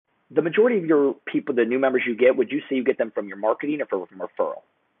The majority of your people, the new members you get, would you say you get them from your marketing or from referral?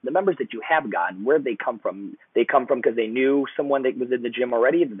 The members that you have gotten, where they come from? They come from because they knew someone that was in the gym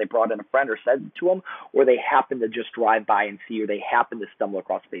already, that they brought in a friend or said to them, or they happen to just drive by and see, or they happen to stumble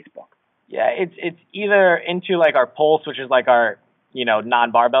across Facebook. Yeah, it's either into like our Pulse, which is like our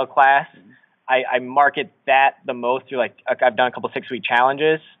non-barbell class. I market that the most through I've done a couple 6-week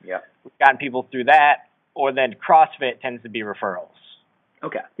challenges. Yeah, we've gotten people through that, or then CrossFit tends to be referrals.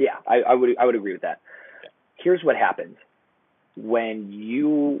 Okay, yeah, I would agree with that. Yeah. Here's what happens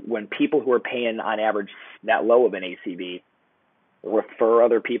when people who are paying on average that low of an ACV refer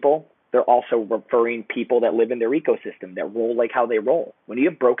other people. They're also referring people that live in their ecosystem, that roll like how they roll. When you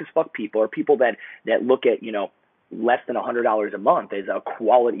have broke as fuck people, or people that look at less than $100 a month as a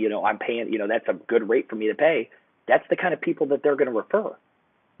quality, I'm paying, that's a good rate for me to pay. That's the kind of people that they're going to refer.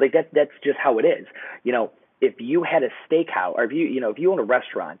 Like that's just how it is. If you had a steakhouse, or if you own a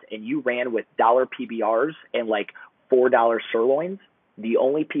restaurant and you ran with dollar PBRs and like $4 sirloins, the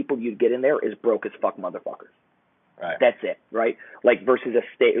only people you'd get in there is broke as fuck motherfuckers. Right. That's it, right? Like versus a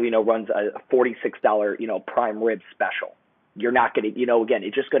steak, runs a $46, prime rib special. You're not going to, again,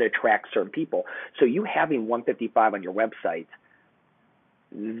 it's just going to attract certain people. So you having 155 on your website,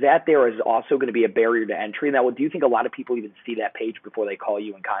 that there is also going to be a barrier to entry. Now, do you think a lot of people even see that page before they call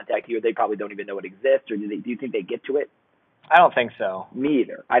you and contact you? Or they probably don't even know it exists, or do you think they get to it? I don't think so. Me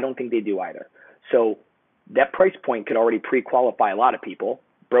either. I don't think they do either. So that price point could already pre-qualify a lot of people.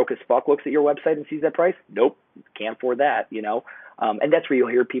 Broke as fuck looks at your website and sees that price. Nope, can't afford that, And that's where you'll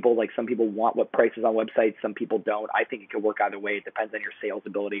hear people, like some people want what prices on websites, some people don't. I think it could work either way. It depends on your sales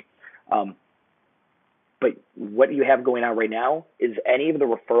ability. But what you have going on right now is any of the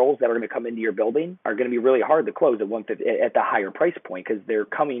referrals that are going to come into your building are going to be really hard to close at the higher price point, because they're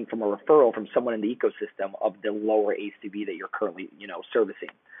coming from a referral from someone in the ecosystem of the lower ACV that you're currently, servicing.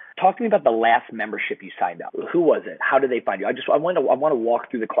 Talk to me about the last membership you signed up. Who was it? How did they find you? I want to walk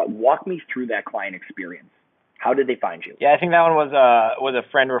through walk me through that client experience. How did they find you? Yeah, I think that one was a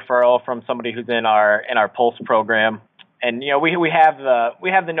friend referral from somebody who's in our Pulse program. And we have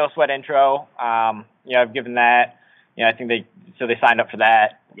the no sweat intro. I've given that. I think they signed up for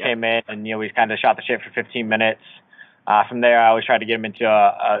that. Yep. Came in and we kind of shot the shit for 15 minutes. From there, I always try to get them into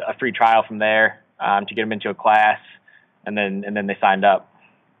a free trial from there to get them into a class, and then they signed up.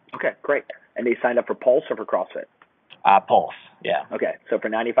 Okay, great. And they signed up for Pulse or for CrossFit? Pulse, yeah. Okay, so for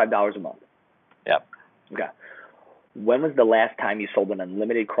 $95 a month. Yep. Okay. When was the last time you sold an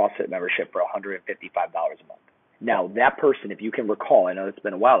unlimited CrossFit membership for $155 a month? Now, that person, if you can recall, I know it's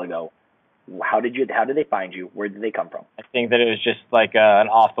been a while ago, how did they find you? Where did they come from? I think that it was just like an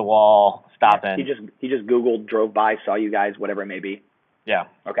off-the-wall stop-in. He just Googled, drove by, saw you guys, whatever it may be? Yeah.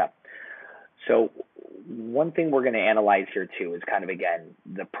 Okay. So one thing we're going to analyze here too is kind of, again,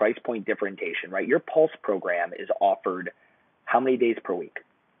 the price point differentiation, right? Your Pulse program is offered how many days per week?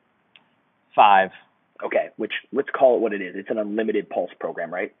 5. Okay, which let's call it what it is. It's an unlimited Pulse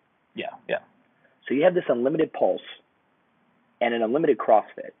program, right? Yeah. So you have this unlimited Pulse and an unlimited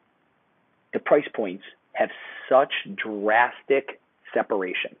CrossFit. The price points have such drastic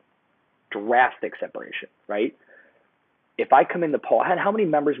separation, right? If I come in the Pulse, how many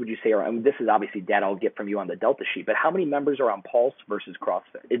members would you say are, this is obviously data I'll get from you on the Delta sheet, but how many members are on Pulse versus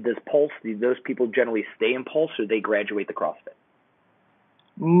CrossFit? Does Pulse, do those people generally stay in Pulse, or they graduate to CrossFit?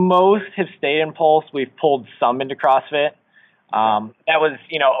 Most have stayed in Pulse. We've pulled some into CrossFit. That was,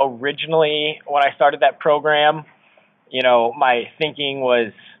 originally when I started that program, my thinking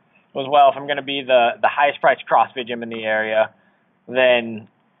was, well, if I'm going to be the highest priced CrossFit gym in the area, then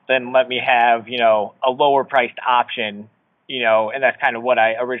let me have, a lower priced option, and that's kind of what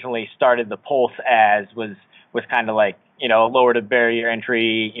I originally started the Pulse as, was kind of like, lower to barrier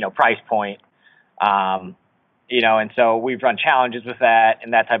entry, price point. And so we've run challenges with that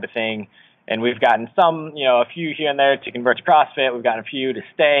and that type of thing. And we've gotten some, a few here and there to convert to CrossFit. We've gotten a few to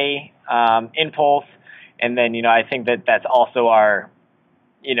stay in Pulse. And then, I think that's also our,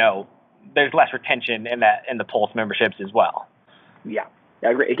 there's less retention in the Pulse memberships as well. Yeah,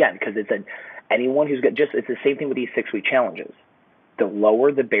 I agree. Again, because anyone who's got it's the same thing with these 6-week challenges. The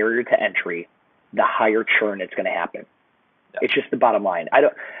lower the barrier to entry, the higher churn it's going to happen. Yeah. It's just the bottom line. I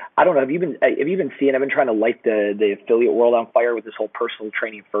don't know. Have you been seeing? I've been trying to light the affiliate world on fire with this whole personal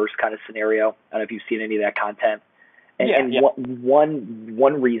training first kind of scenario. I don't know if you've seen any of that content. And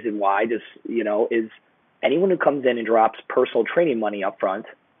one reason why is anyone who comes in and drops personal training money up front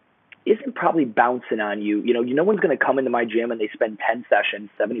isn't probably bouncing on you. No one's going to come into my gym and they spend 10 sessions,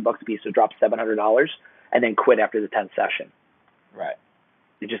 $70 a piece, to drop $700 and then quit after the 10th session. Right.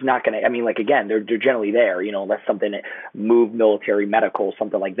 They're just not going to. I mean, like again, they're generally there, unless something move military, medical,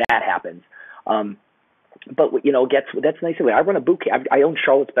 something like that happens. But that's nice. I run a boot camp. I own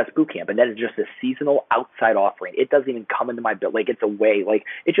Charlotte's Best Boot Camp, and that is just a seasonal outside offering. It doesn't even come into my bill. Like it's a way. Like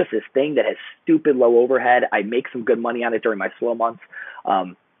it's just this thing that has stupid low overhead. I make some good money on it during my slow months.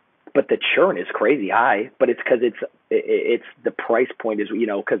 But the churn is crazy high. But it's because it's the price point is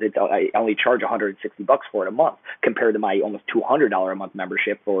because I only charge $160 for it a month compared to my almost $200 a month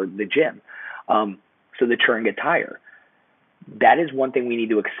membership for the gym. So the churn gets higher. That is one thing we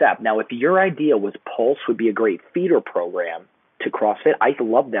need to accept. Now, if your idea was Pulse would be a great feeder program to CrossFit, I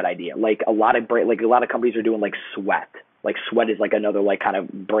love that idea. Like a lot of companies are doing like Sweat. Like Sweat is like another like kind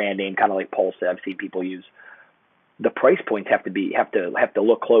of brand name, kind of like Pulse that I've seen people use. The price points have to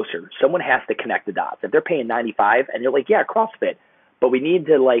look closer. Someone has to connect the dots. If they're paying $95 and they're like, yeah, CrossFit, but we need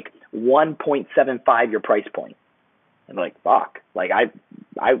to like 1.75 your price point. And like, fuck, like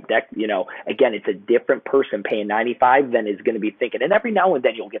again, it's a different person paying $95 than is going to be thinking. And every now and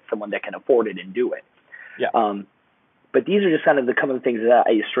then you'll get someone that can afford it and do it. Yeah. But these are just kind of the common things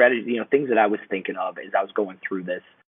things that I was thinking of as I was going through this.